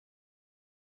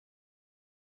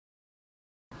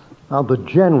Now, the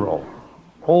general,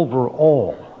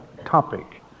 overall topic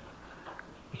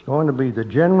is going to be the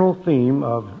general theme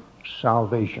of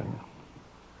salvation.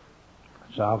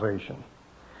 Salvation.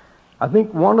 I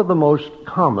think one of the most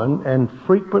common and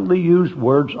frequently used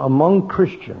words among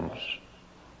Christians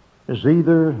is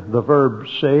either the verb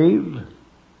save,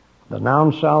 the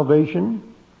noun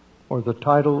salvation, or the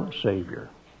title Savior.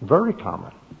 Very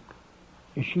common.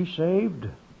 Is she saved?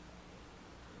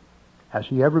 Has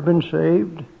he ever been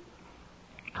saved?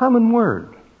 Common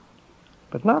word.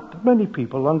 But not many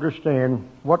people understand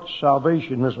what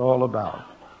salvation is all about.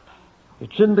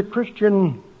 It's in the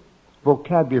Christian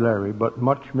vocabulary, but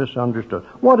much misunderstood.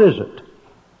 What is it?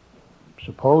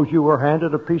 Suppose you were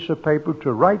handed a piece of paper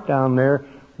to write down there,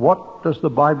 what does the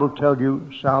Bible tell you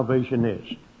salvation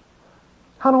is?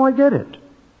 How do I get it?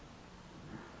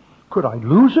 Could I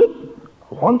lose it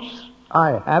once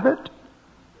I have it?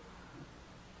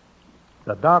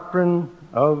 The doctrine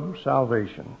of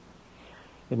salvation.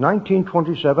 In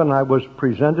 1927, I was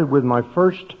presented with my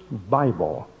first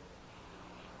Bible.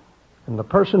 And the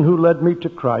person who led me to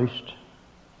Christ,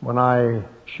 when I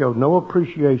showed no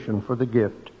appreciation for the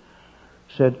gift,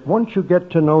 said, once you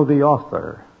get to know the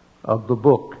author of the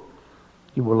book,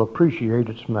 you will appreciate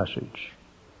its message.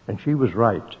 And she was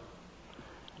right.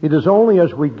 It is only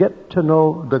as we get to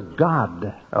know the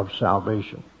God of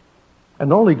salvation,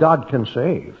 and only God can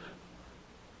save.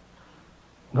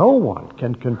 No one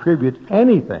can contribute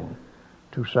anything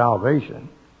to salvation.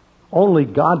 Only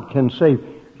God can save.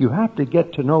 You have to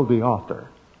get to know the author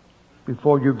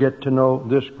before you get to know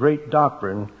this great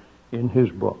doctrine in his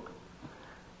book.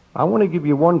 I want to give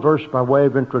you one verse by way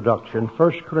of introduction.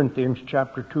 1 Corinthians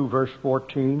chapter 2, verse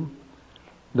 14.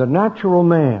 The natural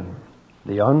man,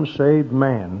 the unsaved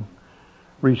man,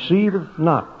 receiveth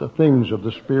not the things of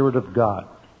the Spirit of God,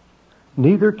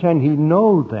 neither can he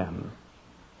know them,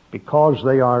 because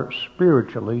they are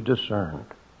spiritually discerned.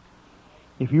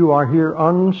 If you are here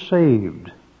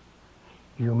unsaved,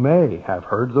 you may have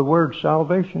heard the word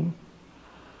salvation.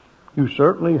 You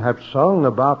certainly have sung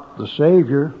about the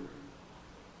Savior.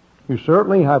 You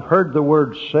certainly have heard the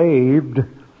word saved,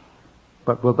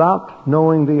 but without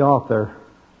knowing the author,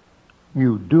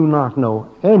 you do not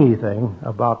know anything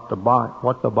about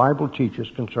what the Bible teaches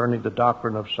concerning the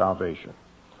doctrine of salvation.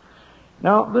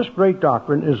 Now, this great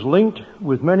doctrine is linked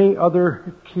with many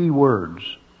other key words.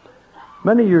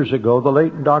 Many years ago, the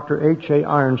late Dr. H.A.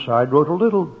 Ironside wrote a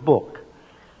little book.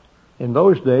 In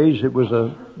those days, it was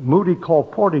a Moody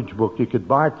Colportage book. You could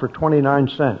buy it for 29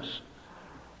 cents.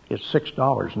 It's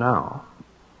 $6 now.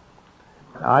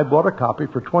 I bought a copy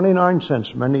for 29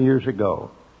 cents many years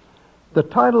ago. The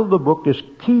title of the book is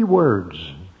Key Words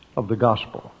of the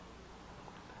Gospel.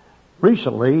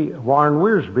 Recently, Warren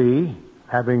Wiersbe,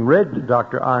 having read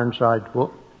Dr. Ironside's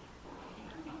book,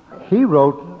 he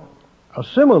wrote a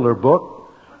similar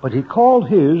book, but he called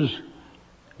his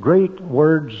Great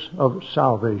Words of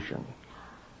Salvation.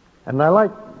 And I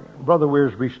like Brother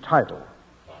Wiersbe's title.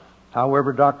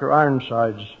 However, Dr.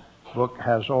 Ironside's book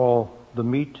has all the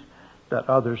meat that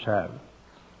others have.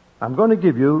 I'm going to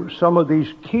give you some of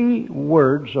these key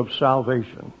words of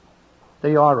salvation.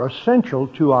 They are essential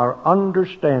to our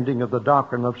understanding of the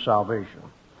doctrine of salvation.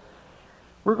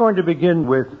 We're going to begin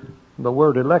with the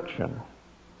word election.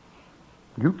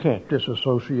 You can't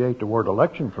disassociate the word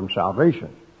election from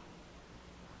salvation.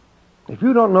 If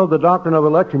you don't know the doctrine of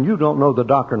election, you don't know the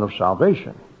doctrine of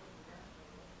salvation.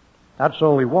 That's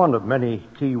only one of many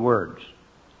key words.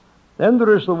 Then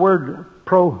there is the word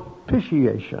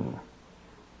propitiation.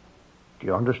 Do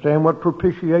you understand what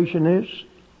propitiation is?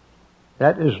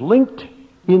 That is linked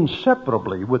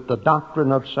inseparably with the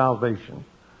doctrine of salvation.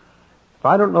 If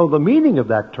I don't know the meaning of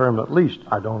that term, at least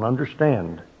I don't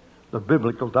understand the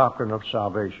biblical doctrine of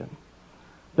salvation.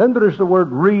 Then there is the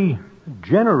word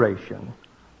regeneration.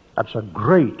 That's a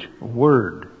great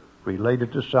word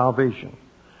related to salvation.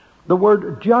 The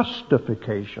word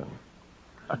justification,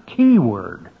 a key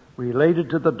word related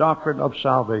to the doctrine of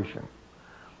salvation.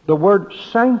 The word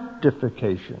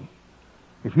sanctification.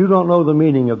 If you don't know the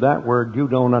meaning of that word, you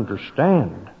don't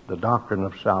understand the doctrine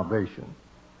of salvation.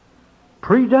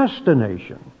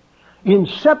 Predestination,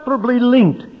 inseparably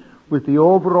linked with the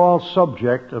overall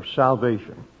subject of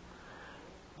salvation.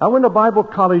 Now, in a Bible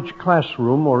college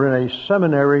classroom or in a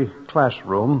seminary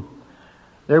classroom,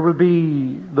 there will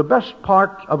be the best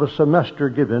part of a semester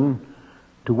given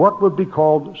to what would be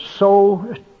called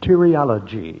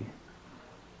soteriology.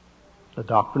 The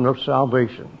doctrine of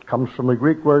salvation comes from the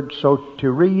Greek word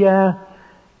soteria,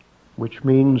 which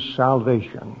means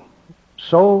salvation.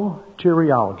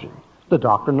 Soteriology, the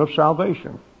doctrine of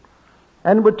salvation.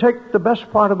 And it would take the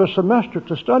best part of a semester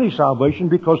to study salvation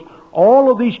because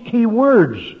all of these key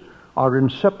words are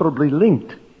inseparably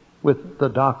linked with the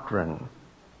doctrine.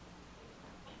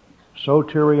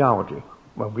 Soteriology.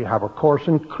 Well, we have a course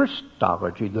in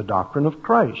Christology, the doctrine of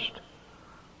Christ.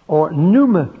 Or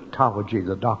pneumatology,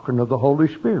 the doctrine of the Holy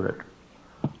Spirit.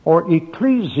 Or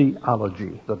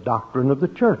ecclesiology, the doctrine of the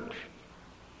church.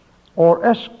 Or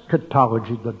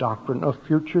eschatology, the doctrine of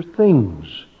future things.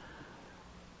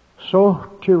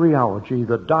 Soteriology,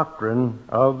 the doctrine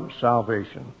of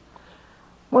salvation.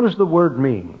 What does the word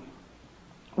mean?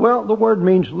 Well, the word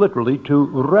means literally to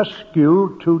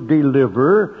rescue, to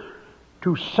deliver,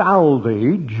 to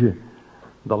salvage.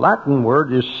 The Latin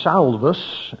word is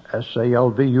salvus,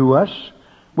 S-A-L-V-U-S,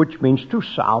 which means to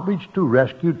salvage, to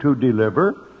rescue, to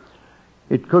deliver.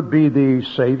 It could be the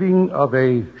saving of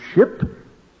a ship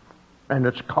and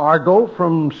its cargo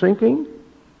from sinking.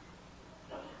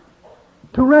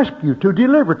 To rescue, to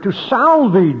deliver, to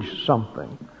salvage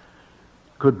something.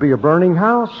 Could be a burning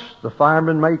house. The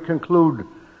fireman may conclude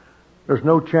there's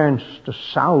no chance to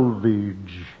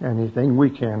salvage anything. We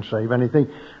can't save anything.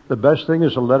 The best thing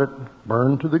is to let it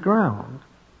burn to the ground.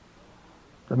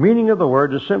 The meaning of the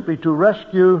word is simply to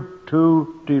rescue,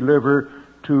 to deliver,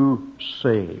 to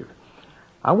save.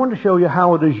 I want to show you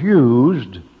how it is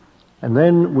used, and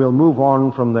then we'll move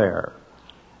on from there.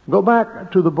 Go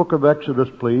back to the book of Exodus,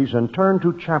 please, and turn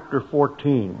to chapter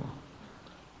 14.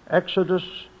 Exodus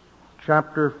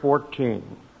chapter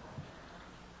 14.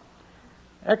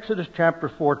 Exodus chapter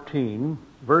 14,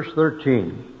 verse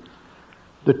 13.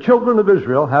 The children of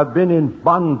Israel have been in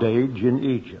bondage in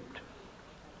Egypt.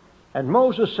 And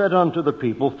Moses said unto the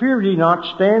people, Fear ye not,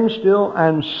 stand still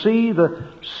and see the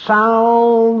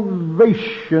salvation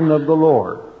of the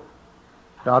Lord.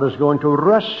 God is going to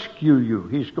rescue you.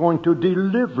 He's going to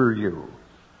deliver you.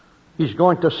 He's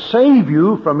going to save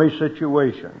you from a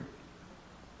situation.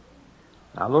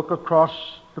 Now look across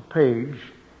the page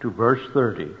to verse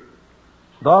 30.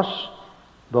 Thus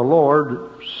the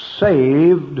Lord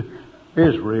saved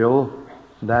Israel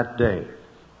that day.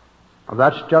 Now,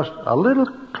 that's just a little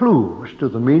clue as to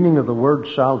the meaning of the word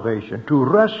salvation. To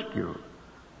rescue,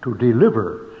 to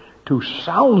deliver, to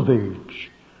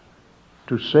salvage,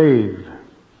 to save.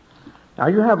 Now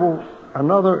you have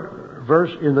another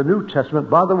verse in the New Testament.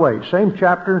 By the way, same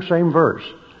chapter and same verse,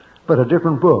 but a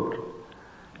different book.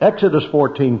 Exodus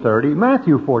 14:30,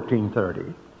 Matthew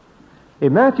 14:30.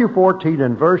 In Matthew 14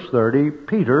 and verse 30,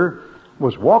 Peter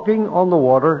was walking on the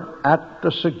water at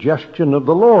the suggestion of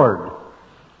the Lord.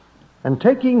 And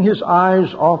taking his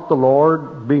eyes off the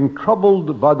Lord, being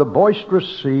troubled by the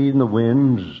boisterous sea and the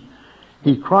winds,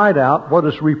 he cried out what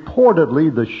is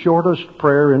reportedly the shortest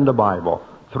prayer in the Bible.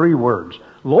 3 words.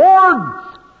 Lord,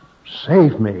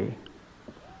 save me.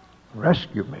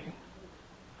 Rescue me.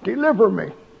 Deliver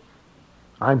me.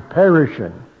 I'm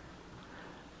perishing.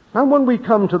 Now, when we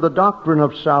come to the doctrine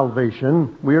of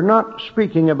salvation, we are not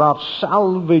speaking about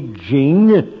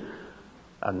salvaging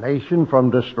a nation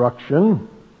from destruction,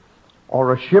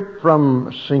 or a ship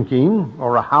from sinking,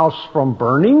 or a house from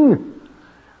burning.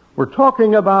 We're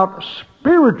talking about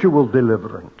spiritual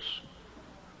deliverance.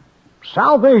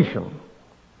 Salvation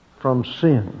from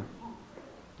sin.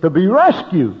 To be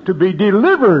rescued, to be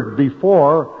delivered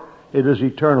before it is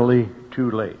eternally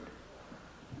too late.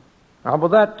 Now,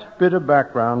 with that bit of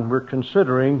background, we're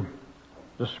considering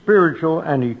the spiritual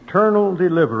and eternal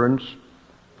deliverance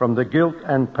from the guilt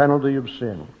and penalty of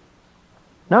sin.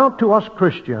 Now, to us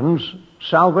Christians,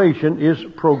 salvation is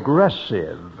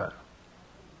progressive.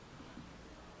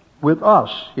 With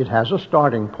us, it has a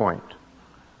starting point.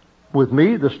 With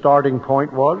me, the starting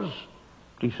point was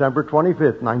December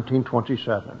 25th,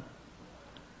 1927.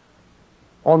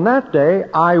 On that day,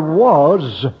 I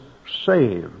was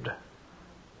saved.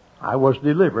 I was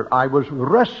delivered. I was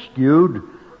rescued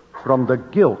from the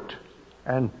guilt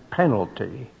and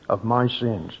penalty of my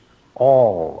sins.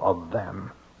 All of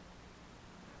them.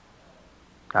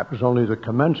 That was only the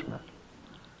commencement.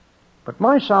 But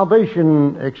my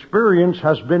salvation experience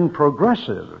has been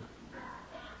progressive.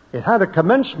 It had a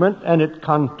commencement and it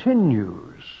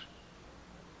continues.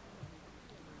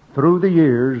 Through the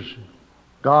years,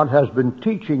 God has been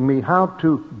teaching me how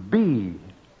to be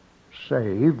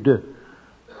saved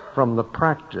from the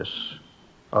practice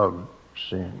of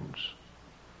sins.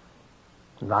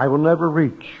 And I will never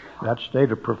reach that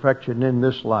state of perfection in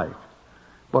this life.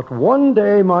 But one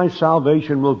day my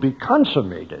salvation will be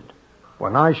consummated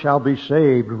when I shall be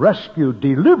saved, rescued,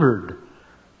 delivered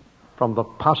from the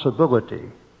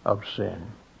possibility of sin.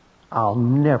 I'll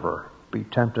never be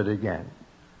tempted again.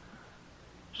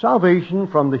 Salvation,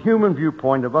 from the human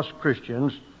viewpoint of us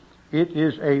Christians, It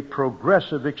is a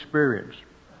progressive experience.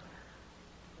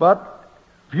 But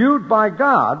viewed by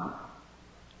God,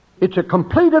 it's a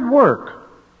completed work.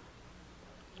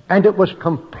 And it was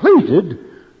completed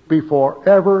before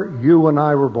ever you and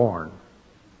I were born.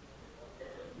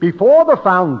 Before the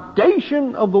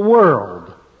foundation of the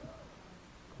world,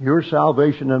 your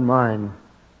salvation and mine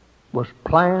was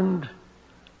planned,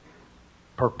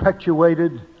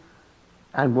 perpetuated,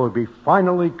 and will be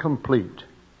finally complete.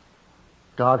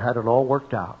 God had it all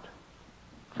worked out.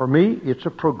 For me, it's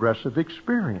a progressive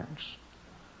experience.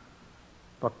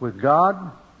 But with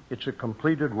God, it's a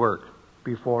completed work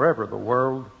before ever the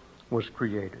world was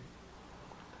created.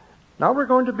 Now we're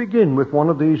going to begin with one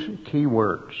of these key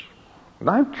words. And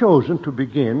I've chosen to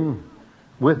begin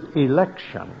with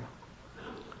election.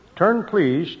 Turn,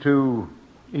 please, to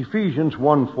Ephesians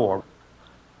 1:4.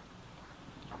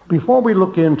 Before we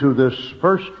look into this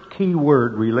first key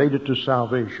word related to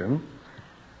salvation,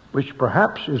 which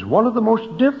perhaps is one of the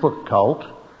most difficult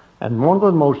and one of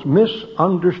the most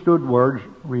misunderstood words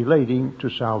relating to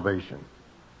salvation,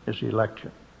 is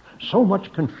election. So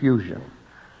much confusion.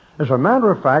 As a matter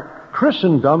of fact,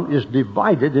 Christendom is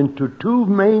divided into two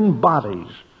main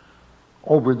bodies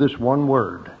over this one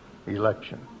word,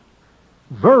 election.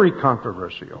 Very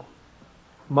controversial.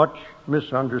 Much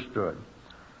misunderstood.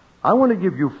 I want to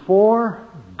give you 4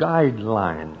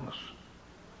 guidelines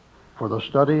for the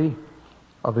study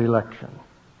of election.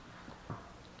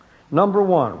 Number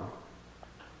 1,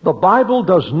 the Bible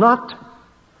does not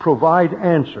provide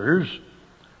answers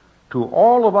to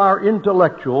all of our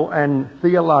intellectual and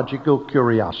theological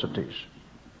curiosities.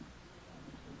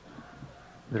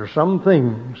 There are some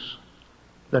things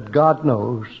that God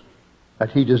knows that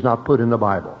He does not put in the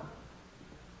Bible.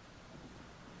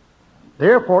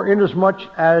 Therefore, inasmuch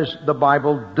as the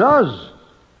Bible does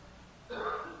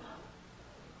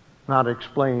not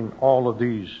explain all of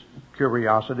these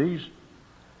curiosities,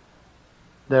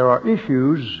 there are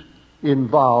issues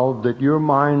involved that your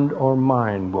mind or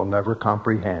mine will never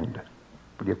comprehend.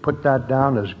 Will you put that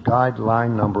down as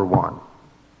guideline number 1?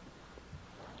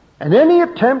 And any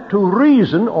attempt to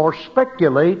reason or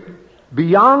speculate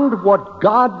beyond what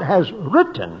God has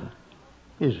written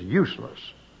is useless.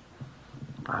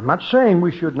 I'm not saying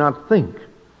we should not think.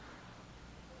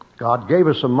 God gave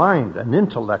us a mind, an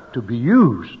intellect to be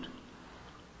used.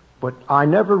 But I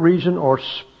never reason or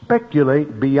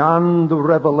speculate beyond the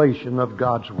revelation of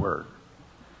God's Word.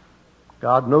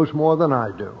 God knows more than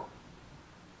I do.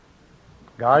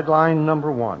 Guideline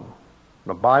number 1.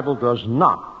 The Bible does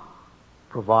not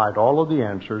provide all of the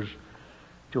answers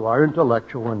to our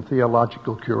intellectual and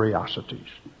theological curiosities.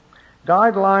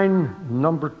 Guideline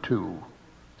number 2.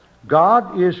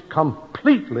 God is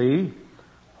completely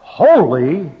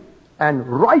holy and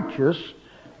righteous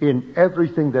in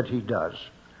everything that He does,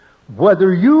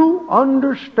 whether you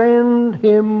understand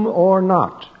Him or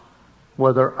not,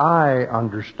 whether I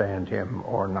understand Him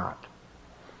or not.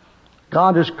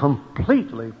 God is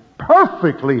completely,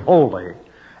 perfectly holy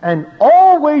and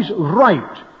always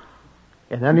right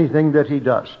in anything that He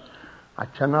does. I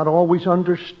cannot always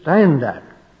understand that,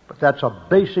 but that's a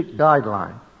basic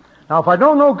guideline. Now, if I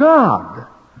don't know God,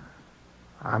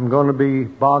 I'm going to be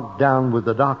bogged down with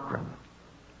the doctrine.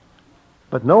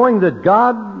 But knowing that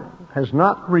God has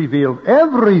not revealed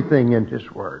everything in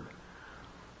His Word,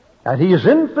 and He is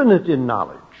infinite in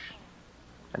knowledge,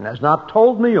 and has not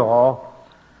told me all,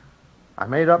 I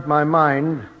made up my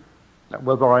mind that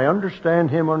whether I understand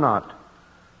Him or not,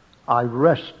 I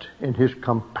rest in His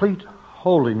complete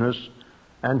holiness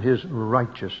and His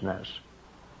righteousness.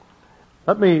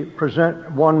 Let me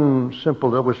present one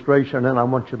simple illustration, and I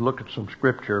want you to look at some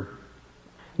scripture.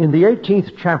 In the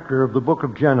 18th chapter of the book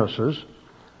of Genesis,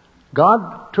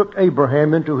 God took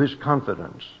Abraham into His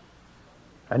confidence.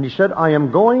 And He said, I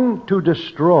am going to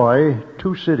destroy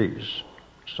 2 cities,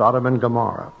 Sodom and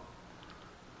Gomorrah.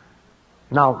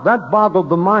 Now, that boggled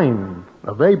the mind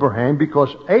of Abraham because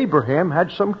Abraham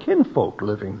had some kinfolk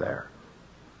living there.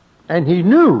 And he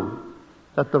knew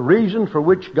that the reason for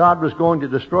which God was going to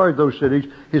destroy those cities,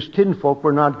 his kinfolk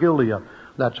were not guilty of.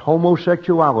 That's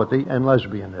homosexuality and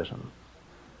lesbianism.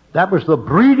 That was the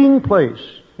breeding place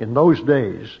in those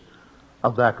days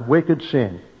of that wicked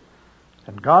sin.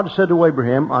 And God said to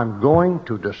Abraham, I'm going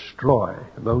to destroy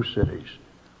those cities.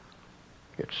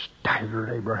 It staggered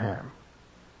Abraham.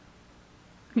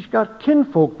 He's got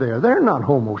kinfolk there. They're not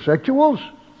homosexuals.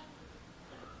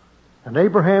 And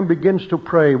Abraham begins to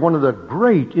pray one of the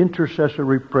great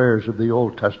intercessory prayers of the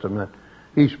Old Testament.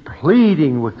 He's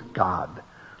pleading with God.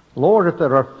 Lord, if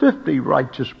there are 50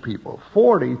 righteous people,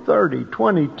 40, 30,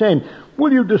 20, 10,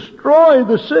 will you destroy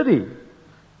the city?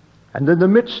 And in the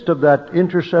midst of that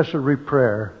intercessory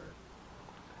prayer,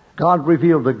 God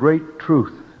revealed a great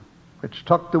truth. It's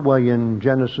tucked away in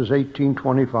Genesis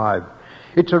 18:25.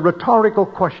 It's a rhetorical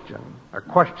question, a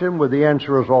question where the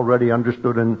answer is already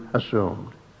understood and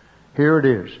assumed. Here it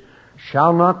is.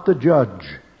 Shall not the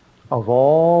judge of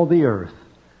all the earth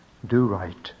do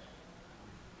right?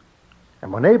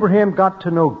 And when Abraham got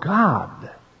to know God,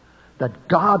 that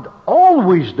God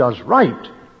always does right,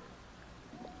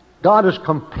 God is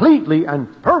completely and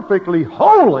perfectly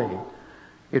holy,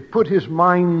 it put his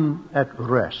mind at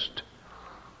rest.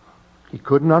 He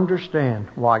couldn't understand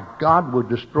why God would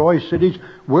destroy cities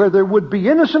where there would be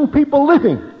innocent people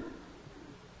living.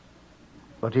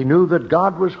 But he knew that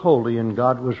God was holy and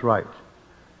God was right.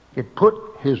 It put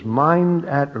his mind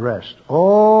at rest.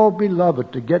 Oh,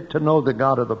 beloved, to get to know the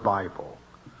God of the Bible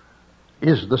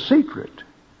is the secret.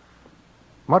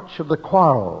 Much of the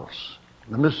quarrels,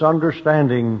 the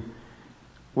misunderstanding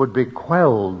would be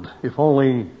quelled if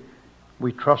only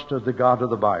we trusted the God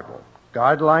of the Bible.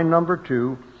 Guideline number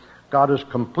 2, God is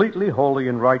completely holy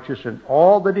and righteous in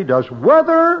all that he does,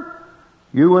 whether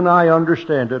you and I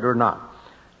understand it or not.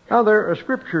 Now, there's a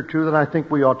scripture or two that I think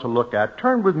we ought to look at.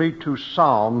 Turn with me to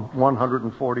Psalm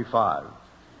 145.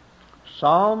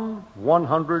 Psalm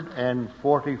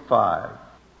 145.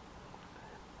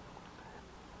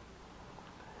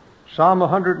 Psalm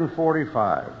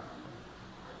 145,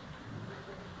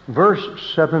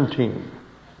 verse 17.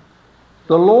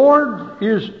 The Lord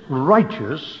is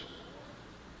righteous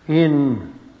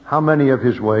in how many of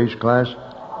his ways, class?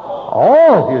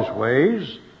 All his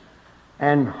ways.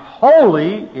 And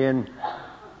holy in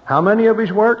how many of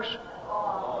his works?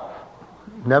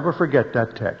 Never forget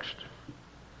that text.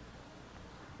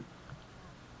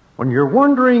 When you're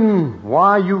wondering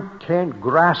why you can't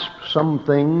grasp some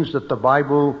things that the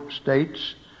Bible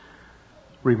states,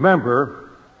 remember,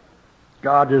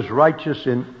 God is righteous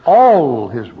in all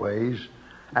his ways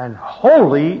and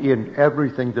holy in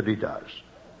everything that he does.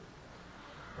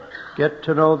 Get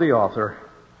to know the author.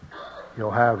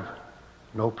 You'll have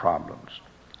no problems.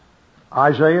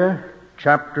 Isaiah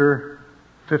chapter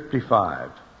 55.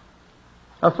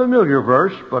 A familiar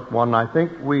verse, but one I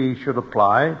think we should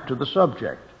apply to the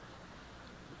subject.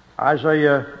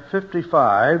 Isaiah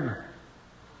 55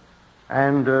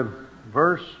 and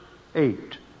verse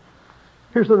 8.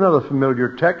 Here's another familiar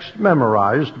text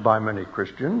memorized by many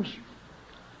Christians.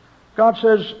 God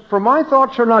says, "For my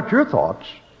thoughts are not your thoughts,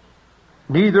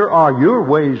 neither are your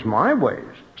ways my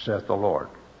ways, saith the Lord.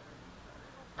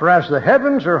 For as the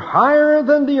heavens are higher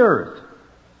than the earth,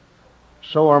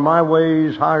 so are my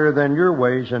ways higher than your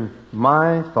ways, and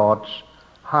my thoughts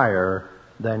higher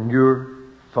than your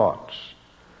thoughts."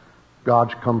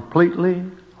 God's completely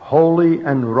holy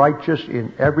and righteous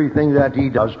in everything that he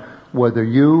does, whether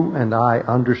you and I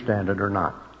understand it or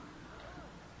not.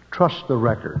 Trust the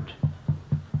record.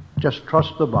 Just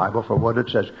trust the Bible for what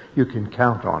it says. You can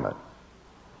count on it.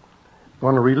 I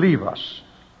want to relieve us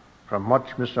from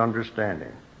much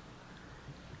misunderstanding.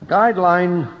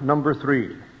 Guideline number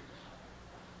 3.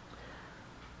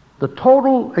 The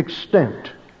total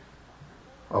extent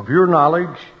of your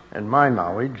knowledge and my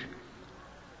knowledge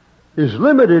is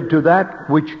limited to that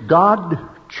which God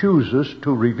chooses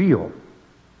to reveal.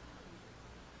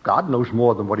 God knows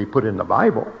more than what he put in the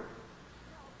Bible.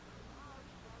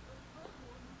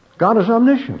 God is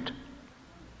omniscient.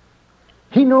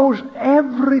 He knows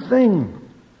everything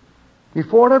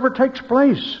before it ever takes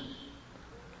place.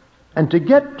 And to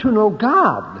get to know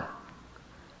God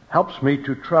helps me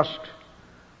to trust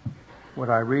what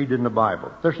I read in the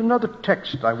Bible. There's another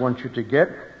text I want you to get,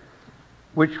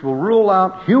 which will rule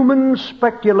out human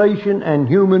speculation and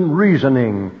human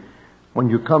reasoning when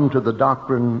you come to the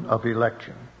doctrine of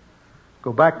election.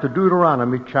 Go back to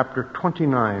Deuteronomy chapter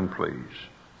 29, please.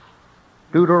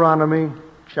 Deuteronomy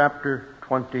chapter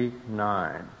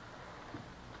 29.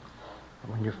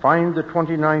 When you find the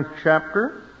 29th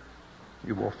chapter,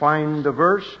 you will find the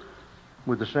verse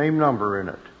with the same number in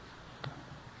it.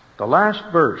 The last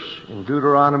verse in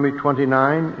Deuteronomy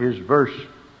 29 is verse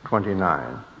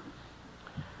 29.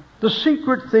 The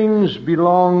secret things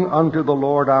belong unto the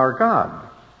Lord our God,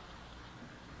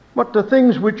 but the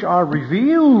things which are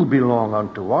revealed belong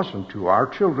unto us and to our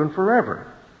children forever,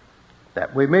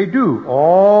 that we may do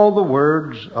all the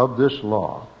words of this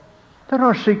law. There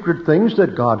are secret things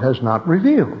that God has not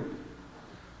revealed.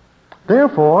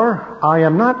 Therefore, I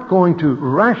am not going to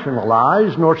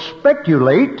rationalize nor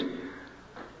speculate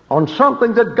on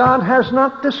something that God has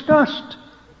not discussed.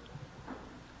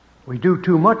 We do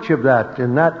too much of that,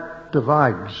 and that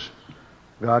divides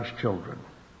God's children.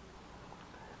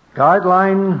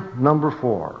 Guideline number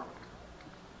 4.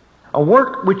 A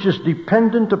work which is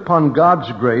dependent upon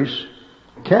God's grace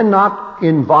cannot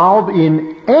involve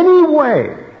in any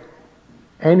way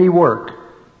any work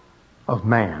of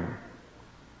man.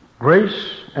 Grace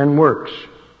and works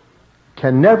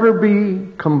can never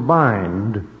be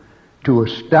combined to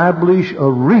establish a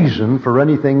reason for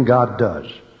anything God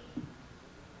does.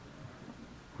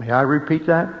 May I repeat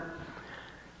that?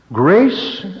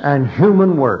 Grace and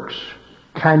human works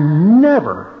can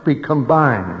never be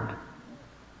combined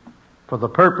for the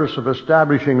purpose of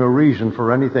establishing a reason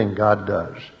for anything God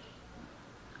does.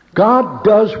 God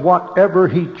does whatever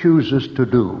He chooses to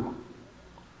do,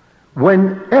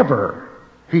 whenever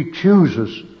He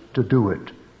chooses to do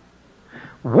it,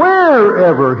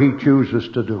 wherever He chooses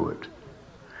to do it,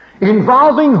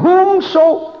 involving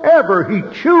whomsoever He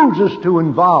chooses to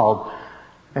involve,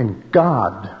 and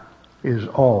God is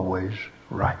always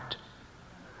right.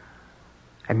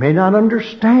 I may not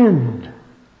understand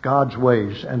God's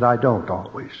ways, and I don't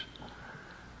always,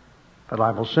 but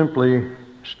I will simply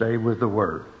stay with the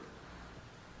Word.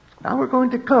 Now we're going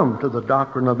to come to the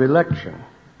doctrine of election.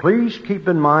 Please keep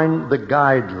in mind the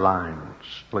guidelines,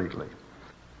 please.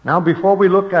 Now, before we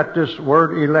look at this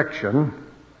word election,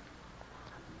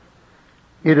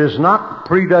 it is not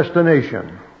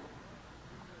predestination.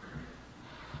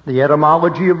 The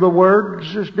etymology of the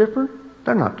words is different.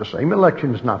 They're not the same.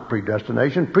 Election is not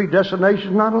predestination. Predestination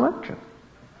is not election.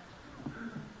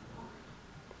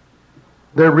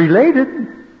 They're related.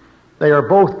 They are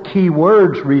both key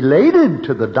words related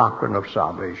to the doctrine of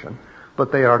salvation,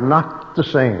 but they are not the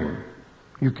same.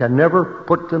 You can never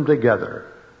put them together.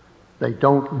 They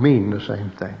don't mean the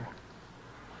same thing.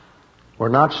 We're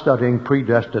not studying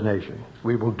predestination.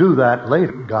 We will do that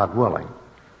later, God willing.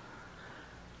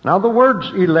 Now, the words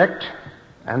elect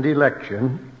and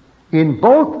election in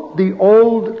both the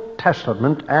Old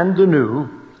Testament and the New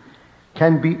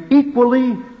can be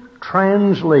equally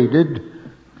translated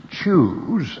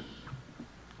choose,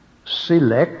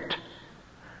 select,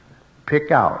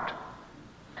 pick out.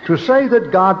 To say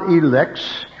that God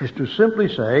elects is to simply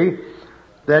say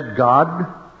that God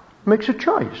makes a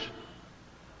choice.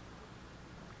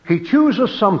 He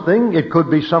chooses something. It could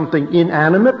be something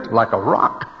inanimate, like a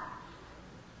rock.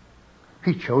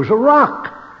 He chose a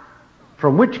rock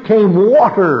from which came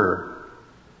water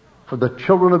for the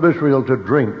children of Israel to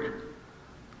drink.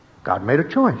 God made a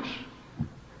choice.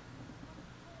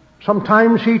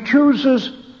 Sometimes He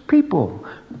chooses people,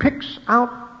 picks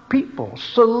out people,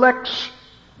 selects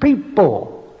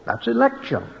people. That's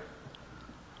election.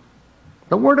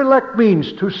 The word elect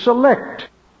means to select,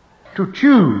 to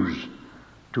choose,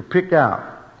 to pick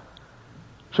out.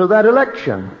 So that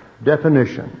election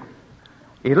definition.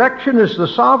 Election is the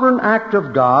sovereign act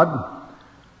of God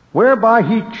whereby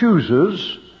He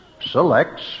chooses,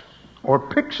 selects, or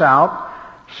picks out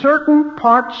certain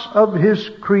parts of His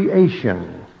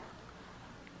creation.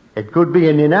 It could be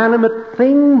an inanimate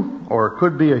thing or it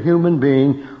could be a human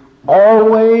being,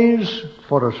 always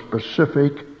for a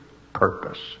specific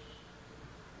purpose.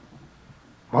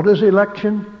 What is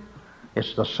election?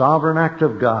 It's the sovereign act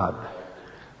of God,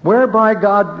 whereby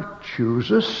God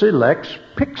chooses, selects,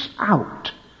 picks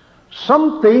out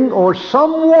something or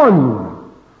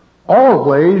someone,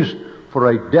 always for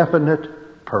a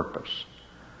definite purpose.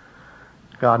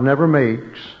 God never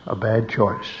makes a bad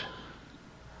choice.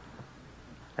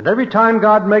 And every time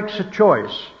God makes a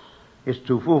choice, it's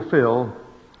to fulfill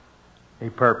a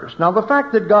purpose. Now, the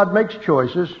fact that God makes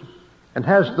choices and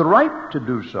has the right to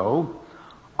do so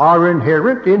are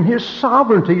inherent in His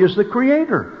sovereignty as the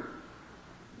Creator.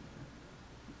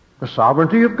 The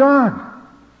sovereignty of God.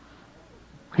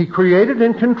 He created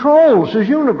and controls His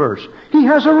universe. He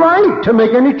has a right to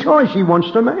make any choice He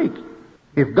wants to make.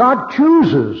 If God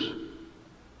chooses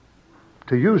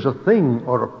to use a thing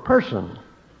or a person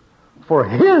for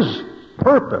His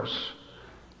purpose,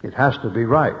 it has to be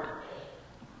right.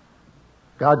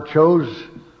 God chose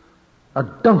a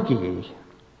donkey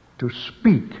to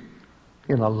speak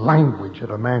in a language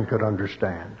that a man could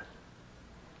understand.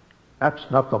 That's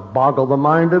enough to boggle the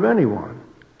mind of anyone.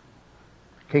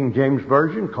 King James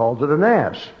Version calls it an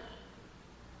ass.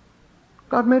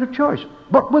 God made a choice,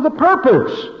 but with a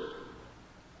purpose.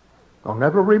 Don't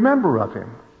ever remember of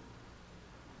Him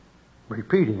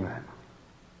repeating that.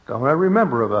 Don't ever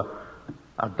remember of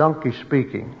a donkey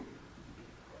speaking.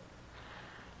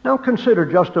 Now consider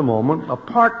just a moment,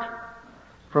 apart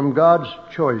from God's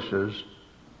choices,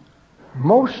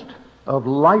 most of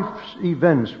life's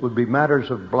events would be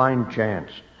matters of blind chance.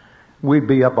 We'd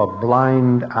be up a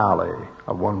blind alley,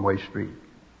 a one-way street.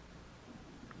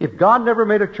 If God never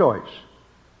made a choice,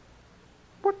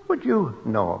 what would you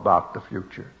know about the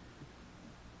future?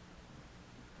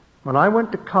 When I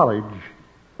went to college,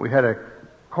 we had a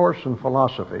course in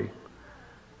philosophy,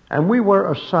 And we were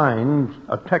assigned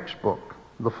a textbook,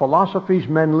 The Philosophies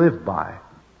Men Live By.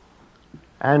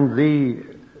 And the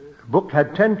book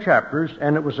had 10 chapters,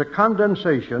 and it was a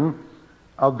condensation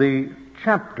of the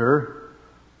chapter,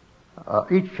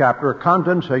 each chapter a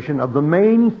condensation of the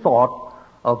main thought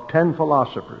of 10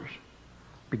 philosophers.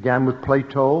 Began with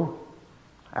Plato,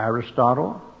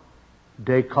 Aristotle,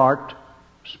 Descartes,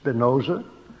 Spinoza,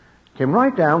 came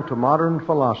right down to modern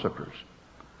philosophers.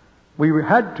 We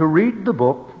had to read the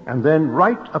book and then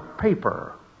write a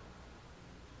paper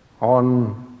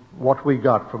on what we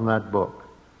got from that book.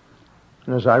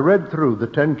 And as I read through the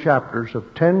 10 chapters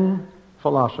of 10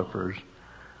 philosophers,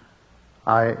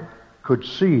 I could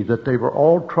see that they were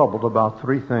all troubled about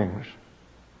three things.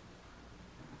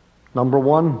 Number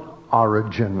one,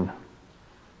 origin.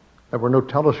 There were no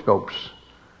telescopes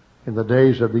in the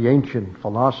days of the ancient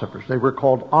philosophers. They were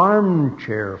called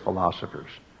armchair philosophers.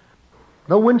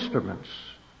 No instruments,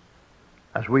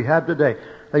 as we have today.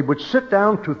 They would sit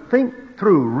down to think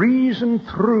through, reason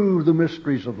through the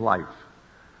mysteries of life.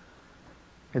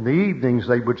 In the evenings,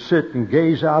 they would sit and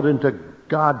gaze out into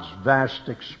God's vast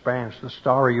expanse, the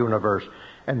starry universe.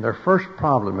 And their first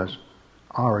problem is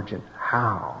origin.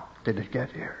 How did it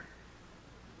get here?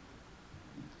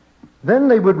 Then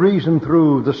they would reason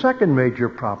through the second major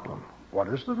problem. What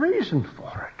is the reason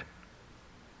for it?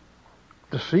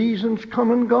 The seasons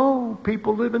come and go.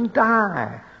 People live and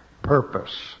die.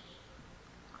 Purpose.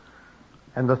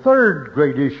 And the third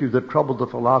great issue that troubled the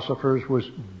philosophers was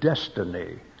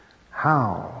destiny.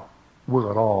 How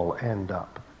will it all end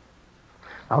up?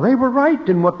 Now, they were right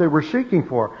in what they were seeking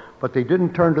for, but they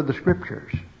didn't turn to the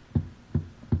Scriptures.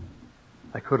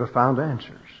 They could have found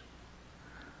answers.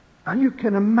 Now, you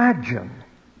can imagine,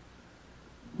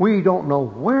 we don't know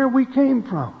where we came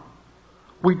from.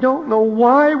 We don't know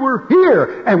why we're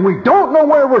here, and we don't know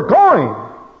where we're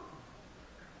going.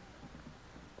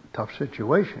 Tough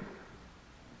situation.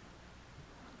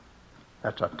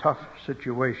 That's a tough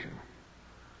situation.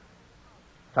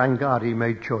 Thank God he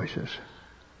made choices.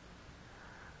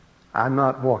 I'm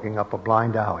not walking up a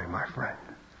blind alley, my friend.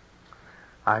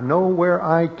 I know where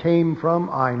I came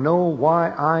from, I know why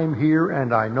I'm here,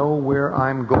 and I know where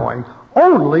I'm going,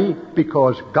 only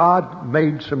because God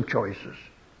made some choices.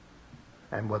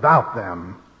 And without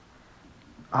them,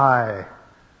 I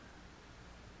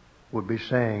would be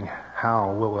saying,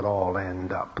 how will it all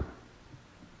end up?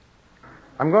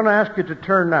 I'm going to ask you to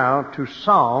turn now to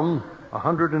Psalm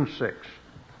 106.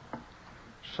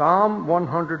 Psalm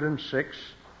 106.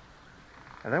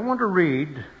 And I want to read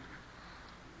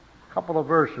a couple of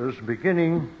verses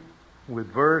beginning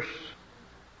with verse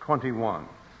 21.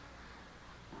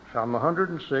 Psalm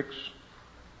 106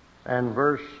 and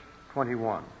verse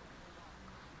 21.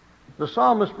 The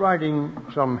psalmist, writing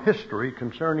some history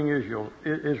concerning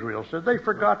Israel, said, they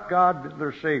forgot God,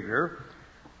 their Savior,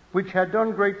 which had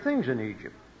done great things in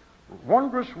Egypt,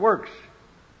 wondrous works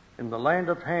in the land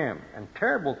of Ham, and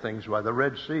terrible things by the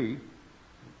Red Sea.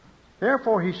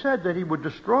 Therefore he said that he would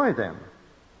destroy them,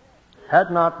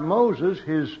 had not Moses,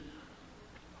 his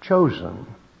chosen,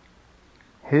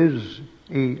 his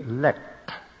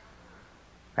elect.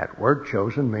 That word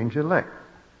chosen means elect.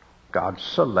 God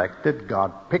selected,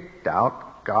 God picked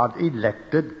out, God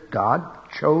elected, God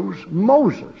chose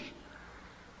Moses.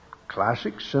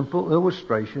 Classic, simple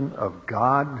illustration of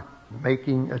God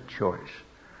making a choice.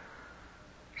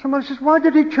 Somebody says, why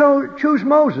did he choose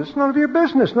Moses? None of your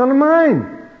business, none of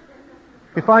mine.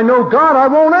 If I know God, I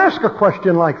won't ask a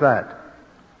question like that.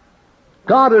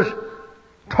 God is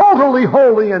totally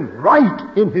holy and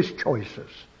right in his choices.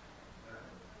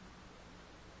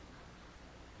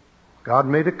 God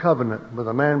made a covenant with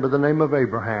a man by the name of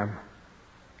Abraham,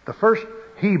 the first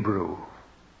Hebrew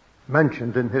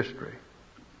mentioned in history.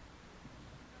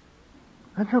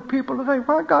 And so people say,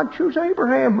 why did God choose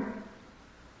Abraham?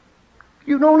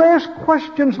 You don't ask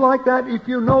questions like that if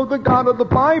you know the God of the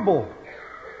Bible.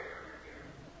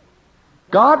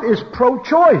 God is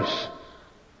pro-choice.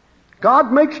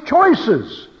 God makes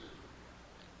choices.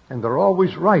 And they're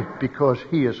always right because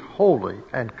he is wholly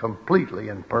and completely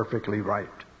and perfectly right.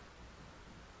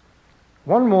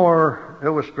 One more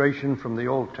illustration from the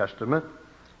Old Testament.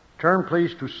 Turn,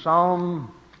 please, to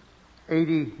Psalm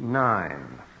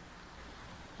 89.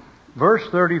 Verse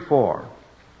 34.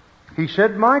 He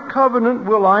said, my covenant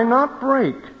will I not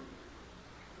break,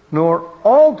 nor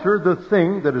alter the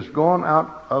thing that has gone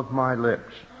out of my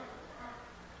lips.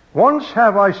 Once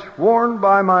have I sworn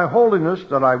by my holiness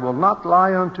that I will not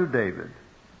lie unto David.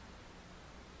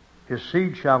 His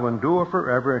seed shall endure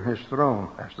forever, and his throne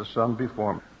as the sun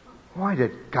before me. Why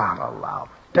did God allow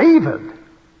David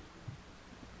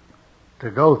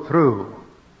to go through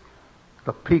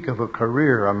the peak of a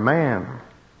career, a man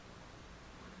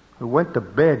who went to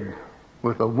bed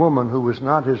with a woman who was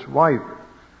not his wife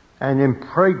and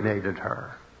impregnated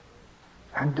her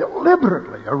and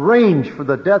deliberately arranged for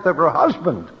the death of her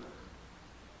husband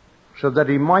so that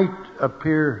he might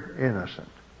appear innocent.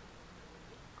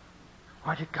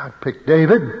 Why did God pick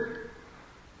David?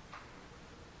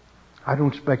 I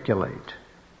don't speculate.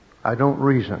 I don't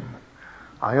reason.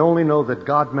 I only know that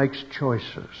God makes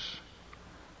choices.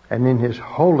 And in His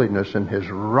holiness and His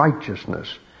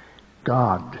righteousness,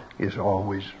 God is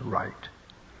always right.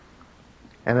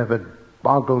 And if it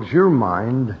boggles your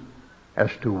mind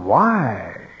as to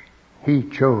why He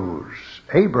chose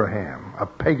Abraham, a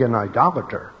pagan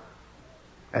idolater,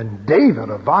 and David,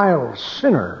 a vile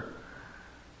sinner,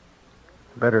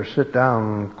 better sit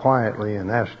down quietly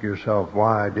and ask yourself,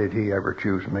 why did He ever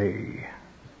choose me?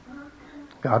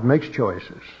 God makes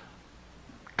choices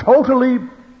totally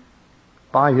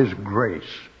by His grace,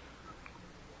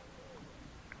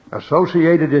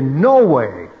 associated in no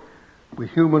way with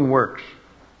human works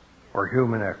or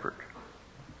human effort.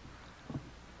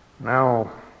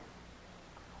 Now,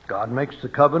 God makes the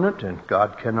covenant, and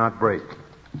God cannot break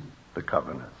the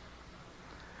covenant.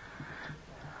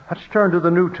 Let's turn to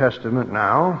the New Testament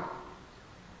now.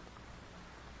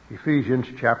 Ephesians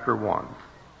chapter 1.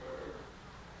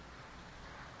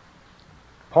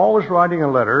 Paul is writing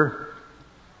a letter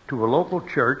to a local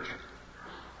church,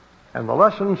 and the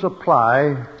lessons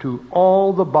apply to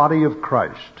all the body of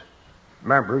Christ,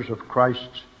 members of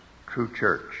Christ's true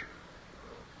church.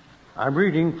 I'm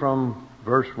reading from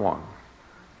verse 1.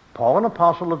 Paul, an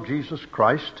apostle of Jesus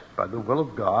Christ, by the will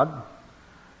of God,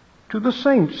 to the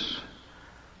saints,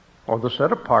 or the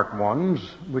set-apart ones,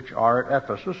 which are at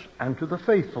Ephesus, and to the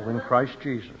faithful in Christ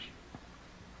Jesus.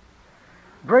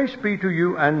 Grace be to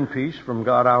you and peace from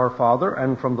God our Father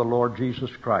and from the Lord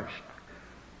Jesus Christ.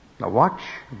 Now watch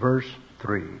verse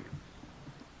 3.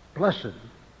 Blessed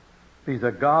be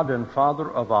the God and Father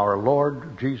of our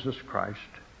Lord Jesus Christ,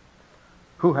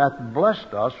 who hath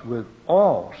blessed us with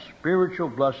all spiritual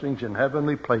blessings in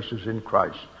heavenly places in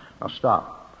Christ. Now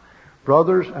stop.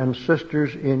 Brothers and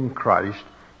sisters in Christ,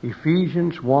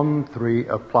 Ephesians 1:3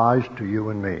 applies to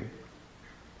you and me.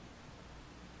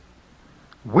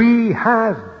 We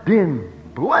have been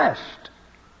blessed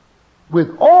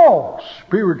with all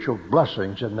spiritual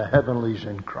blessings in the heavenlies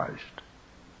in Christ.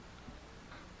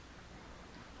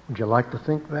 Would you like to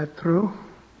think that through?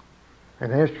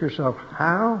 And ask yourself,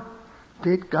 how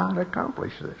did God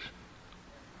accomplish this?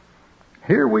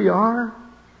 Here we are,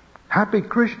 happy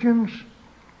Christians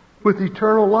with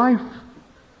eternal life.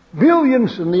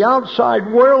 Millions in the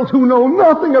outside world who know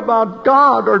nothing about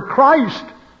God or Christ.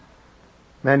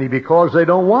 Many because they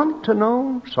don't want to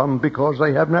know, some because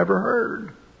they have never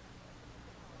heard.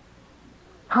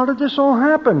 How did this all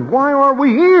happen? Why are we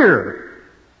here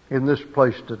in this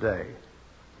place today?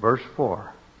 Verse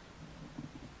 4.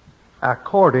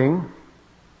 According,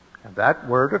 and that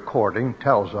word according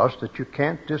tells us that you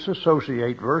can't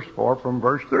disassociate verse 4 from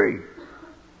verse 3.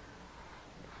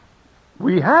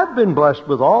 We have been blessed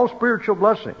with all spiritual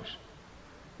blessings.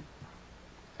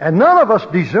 And none of us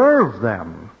deserve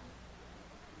them.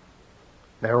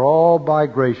 They're all by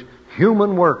grace.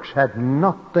 Human works had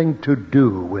nothing to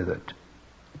do with it.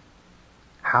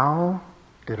 How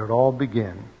did it all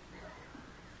begin?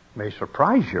 It may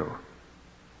surprise you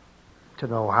to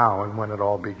know how and when it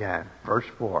all began. Verse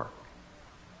 4.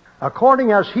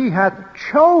 According as He hath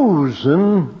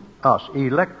chosen us,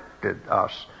 elected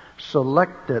us,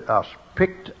 selected us,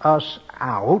 picked us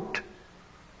out,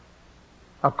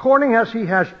 according as He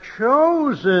has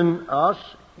chosen us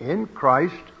in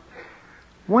Christ.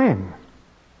 When?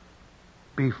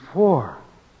 Before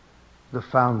the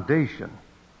foundation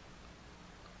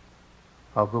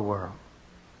of the world.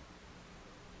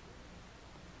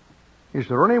 Is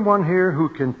there anyone here who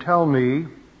can tell me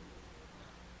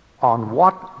on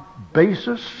what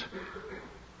basis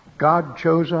God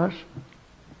chose us?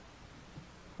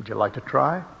 Would you like to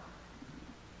try?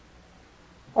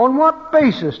 On what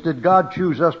basis did God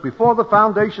choose us before the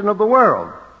foundation of the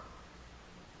world?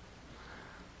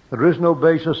 There is no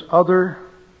basis other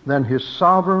than His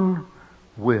sovereign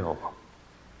will,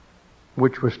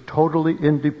 which was totally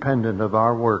independent of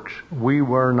our works. We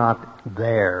were not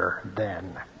there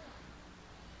then,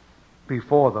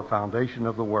 before the foundation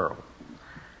of the world.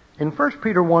 In 1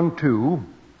 Peter 1:2,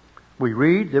 we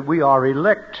read that we are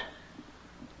elect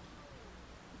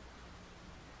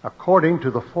according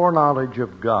to the foreknowledge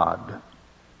of God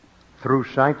through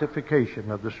sanctification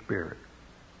of the Spirit.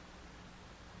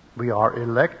 We are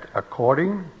elect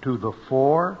according to the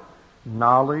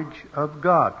foreknowledge of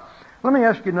God. Let me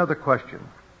ask you another question.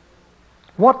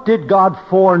 What did God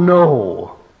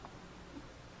foreknow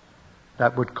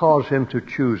that would cause him to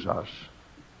choose us?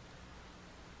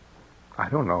 I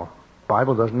don't know. The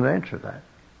Bible doesn't answer that.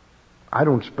 I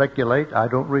don't speculate. I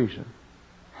don't reason.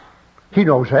 He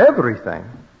knows everything.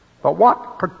 But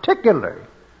what particularly?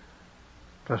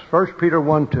 Because 1 Peter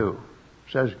 1:2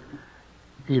 says,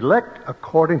 elect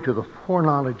according to the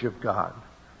foreknowledge of God.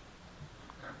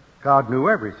 God knew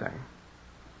everything.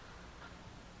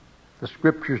 The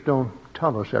Scriptures don't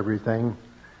tell us everything.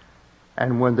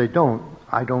 And when they don't,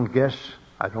 I don't guess,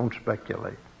 I don't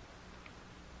speculate.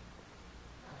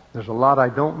 There's a lot I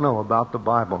don't know about the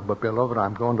Bible, but beloved,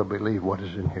 I'm going to believe what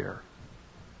is in here.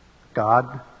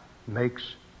 God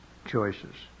makes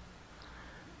choices.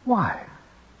 Why?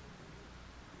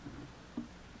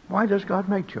 Why does God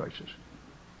make choices?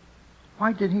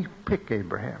 Why did he pick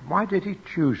Abraham? Why did he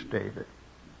choose David?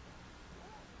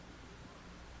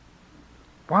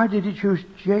 Why did he choose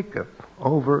Jacob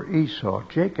over Esau?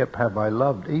 Jacob have I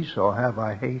loved, Esau have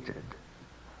I hated.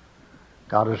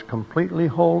 God is completely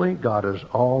holy. God is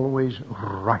always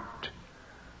right.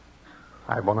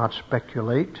 I will not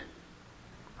speculate.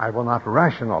 I will not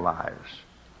rationalize.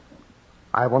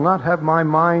 I will not have my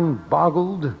mind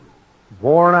boggled,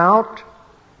 worn out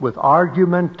with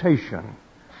argumentation.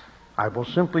 I will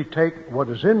simply take what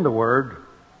is in the Word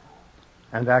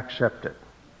and accept it.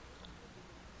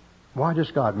 Why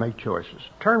does God make choices?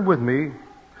 Turn with me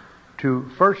to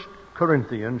 1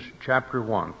 Corinthians chapter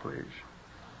 1, please.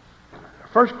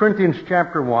 1 Corinthians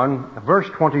chapter 1, verse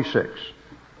 26.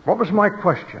 What was my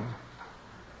question?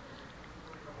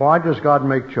 Why does God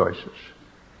make choices?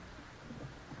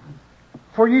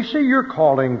 For ye see your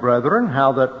calling, brethren,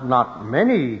 how that not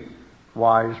many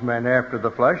wise men after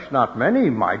the flesh, not many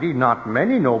mighty, not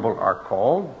many noble are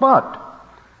called, but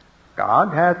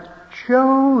God hath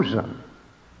chosen,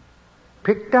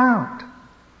 picked out,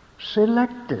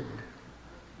 selected,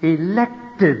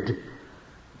 elected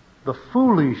the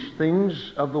foolish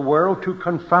things of the world to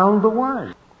confound the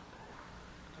wise.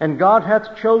 And God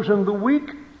hath chosen the weak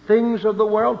things of the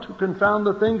world to confound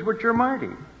the things which are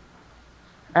mighty.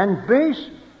 And base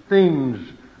things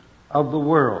of the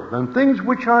world, and things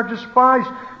which are despised,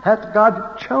 hath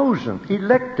God chosen,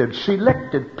 elected,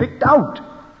 selected, picked out.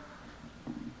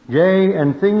 Yea,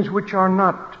 and things which are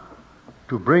not,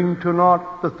 to bring to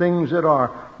naught the things that are.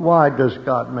 Why does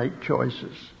God make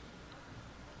choices?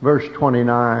 Verse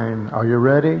 29, are you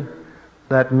ready?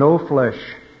 That no flesh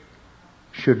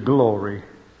should glory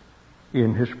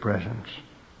in his presence.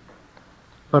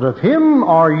 But of him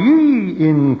are ye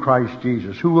in Christ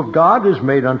Jesus, who of God is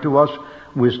made unto us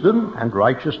wisdom and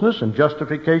righteousness and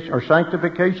justification or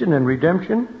sanctification and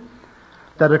redemption,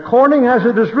 that according as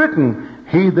it is written,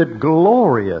 he that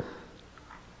glorieth,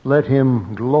 let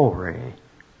him glory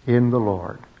in the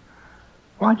Lord.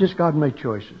 Why does God make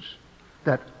choices?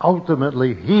 That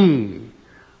ultimately he,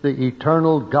 the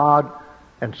eternal God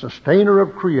and sustainer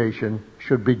of creation,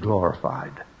 should be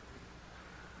glorified.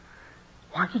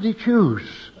 Why did he choose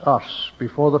us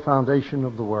before the foundation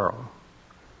of the world?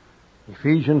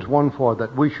 Ephesians 1:4,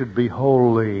 that we should be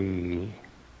holy,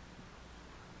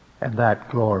 and that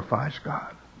glorifies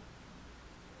God.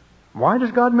 Why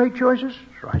does God make choices?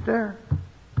 It's right there.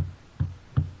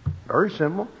 Very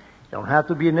simple. You don't have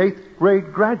to be an 8th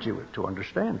grade graduate to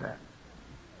understand that.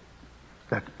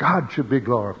 That God should be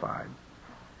glorified.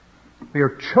 We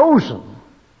are chosen.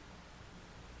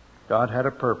 God had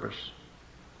a purpose,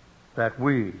 that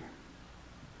we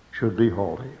should be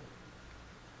holy.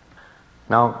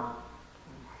 Now,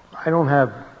 I don't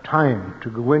have time to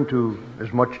go into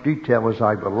as much detail as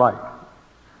I would like,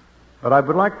 but I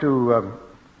would like to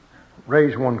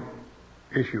raise one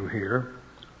issue here,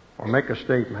 or make a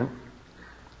statement.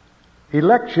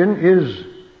 Election is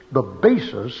the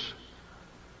basis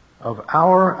of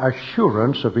our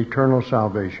assurance of eternal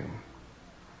salvation.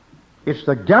 It's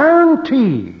the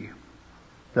guarantee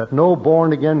that no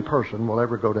born-again person will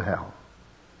ever go to hell.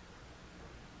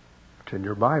 It's in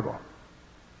your Bible.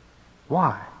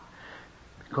 Why?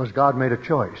 Because God made a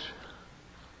choice.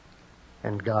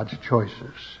 And God's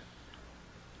choices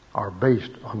are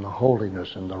based on the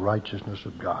holiness and the righteousness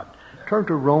of God. Turn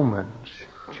to Romans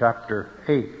chapter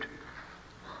 8.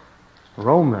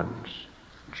 Romans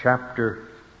chapter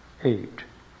 8.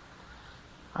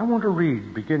 I want to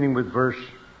read beginning with verse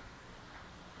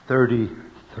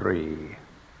 33.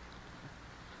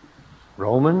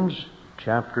 Romans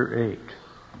chapter 8.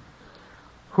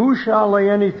 Who shall lay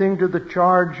anything to the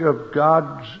charge of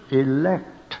God's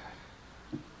elect?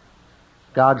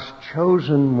 God's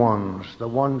chosen ones, the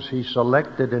ones he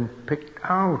selected and picked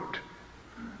out.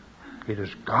 It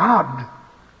is God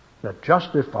that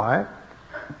justifieth.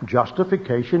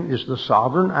 Justification is the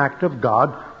sovereign act of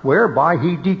God whereby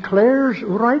He declares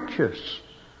righteous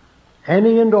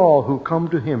any and all who come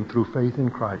to Him through faith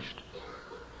in Christ.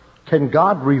 Can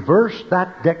God reverse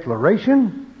that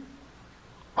declaration?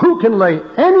 Who can lay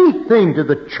anything to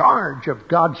the charge of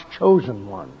God's chosen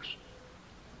ones?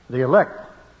 The elect.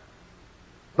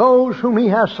 Those whom He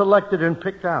has selected and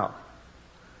picked out.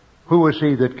 Who is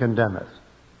he that condemneth?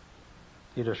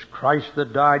 It is Christ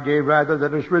that died, yea, rather,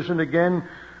 that is risen again,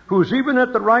 who is even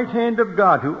at the right hand of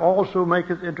God, who also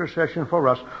maketh intercession for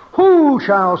us. Who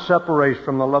shall separate us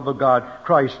from the love of God?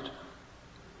 Christ.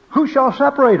 Who shall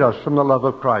separate us from the love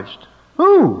of Christ?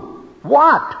 Who?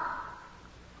 What?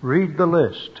 Read the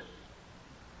list.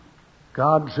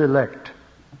 God's elect.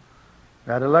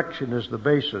 That election is the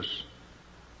basis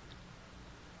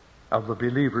of the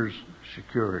believer's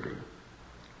security.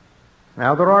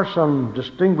 Now, there are some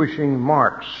distinguishing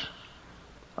marks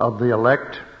of the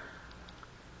elect.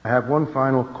 I have one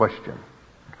final question.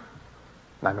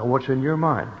 I know what's in your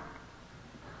mind.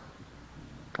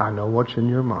 I know what's in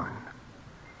your mind.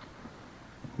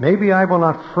 Maybe I will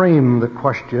not frame the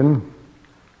question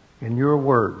in your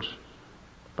words,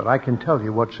 but I can tell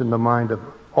you what's in the mind of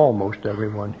almost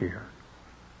everyone here.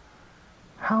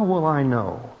 How will I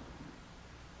know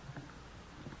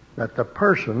that the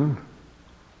person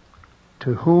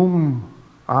to whom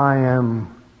I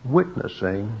am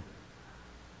witnessing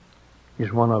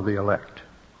is one of the elect?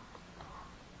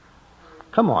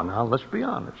 Come on now, let's be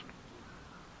honest.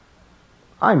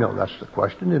 I know that's the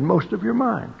question in most of your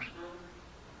minds.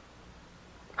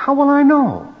 How will I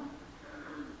know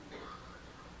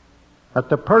that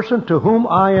the person to whom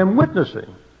I am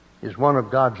witnessing is one of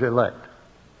God's elect?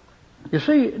 You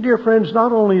see, dear friends,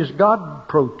 not only is God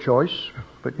pro-choice,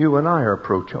 but you and I are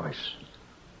pro-choice.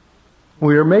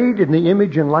 We are made in the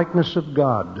image and likeness of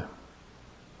God.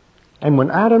 And when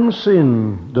Adam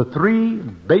sinned, the three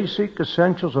basic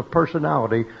essentials of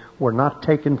personality were not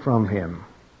taken from him.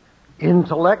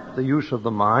 Intellect, the use of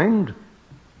the mind.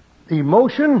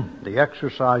 Emotion, the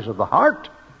exercise of the heart.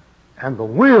 And the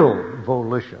will,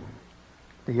 volition,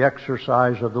 the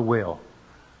exercise of the will.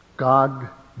 God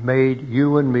made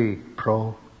you and me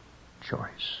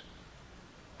pro-choice.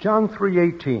 John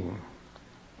 3:18.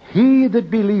 He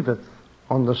that believeth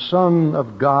on the Son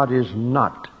of God is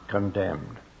not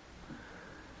condemned.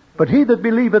 But he that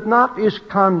believeth not is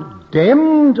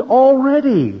condemned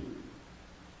already.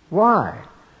 Why?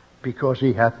 Because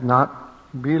he hath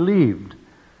not believed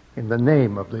in the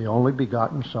name of the only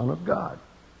begotten Son of God.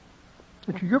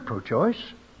 You're pro-choice.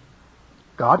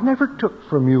 God never took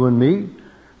from you and me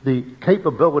the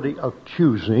capability of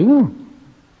choosing.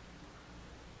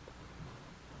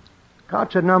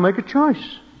 God said, now make a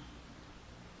choice.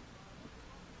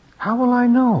 How will I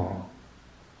know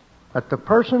that the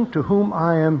person to whom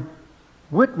I am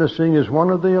witnessing is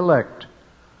one of the elect?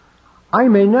 I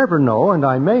may never know, and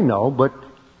I may know, but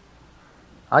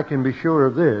I can be sure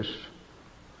of this.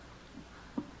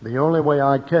 The only way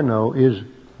I can know is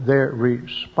their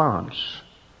response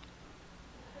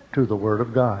to the Word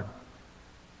of God.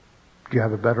 Do you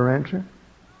have a better answer?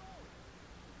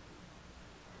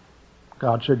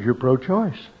 God said you're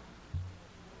pro-choice.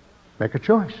 Make a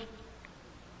choice.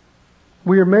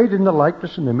 We are made in the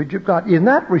likeness and image of God. In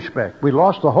that respect, we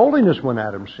lost the holiness when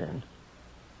Adam sinned.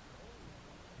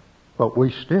 But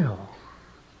we still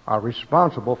are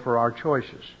responsible for our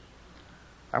choices.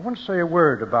 I want to say a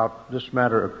word about this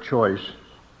matter of choice.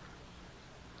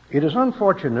 It is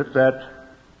unfortunate that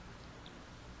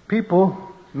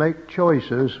people make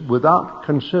choices without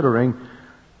considering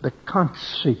the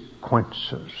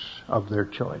consequences of their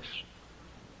choice.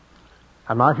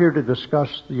 I'm not here to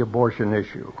discuss the abortion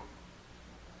issue.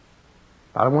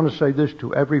 I want to say this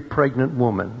to every pregnant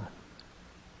woman.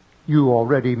 You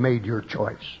already made your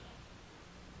choice.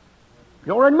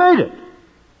 You already made it.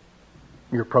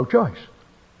 You're pro-choice.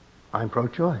 I'm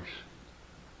pro-choice.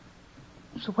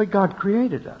 It's the way God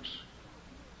created us.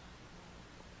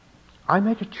 I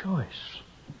make a choice.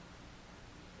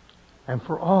 And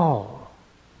for all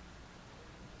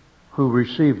who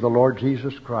receive the Lord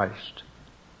Jesus Christ,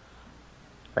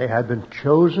 they have been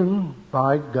chosen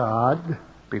by God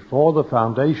before the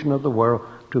foundation of the world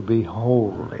to be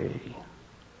holy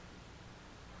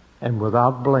and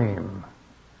without blame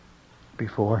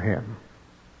before Him.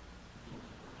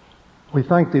 We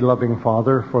thank Thee, loving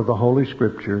Father, for the Holy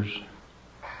Scriptures.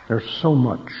 There's so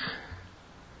much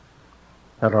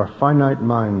that our finite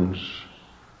minds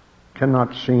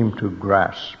cannot seem to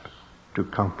grasp, to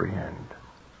comprehend.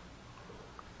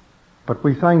 But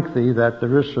we thank Thee that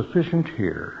there is sufficient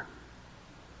here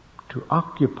to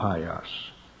occupy us,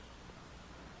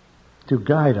 to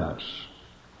guide us,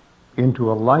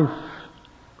 into a life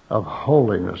of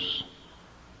holiness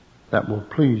that will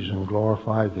please and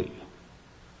glorify Thee.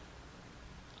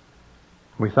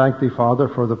 We thank Thee, Father,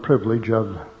 for the privilege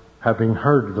of having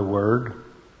heard the Word,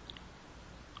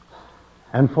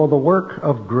 and for the work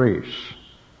of grace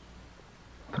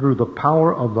through the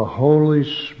power of the Holy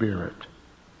Spirit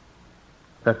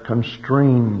that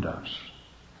constrained us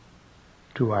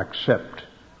to accept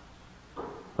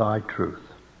Thy truth.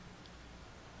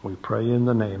 We pray in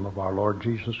the name of our Lord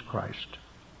Jesus Christ.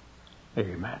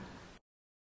 Amen.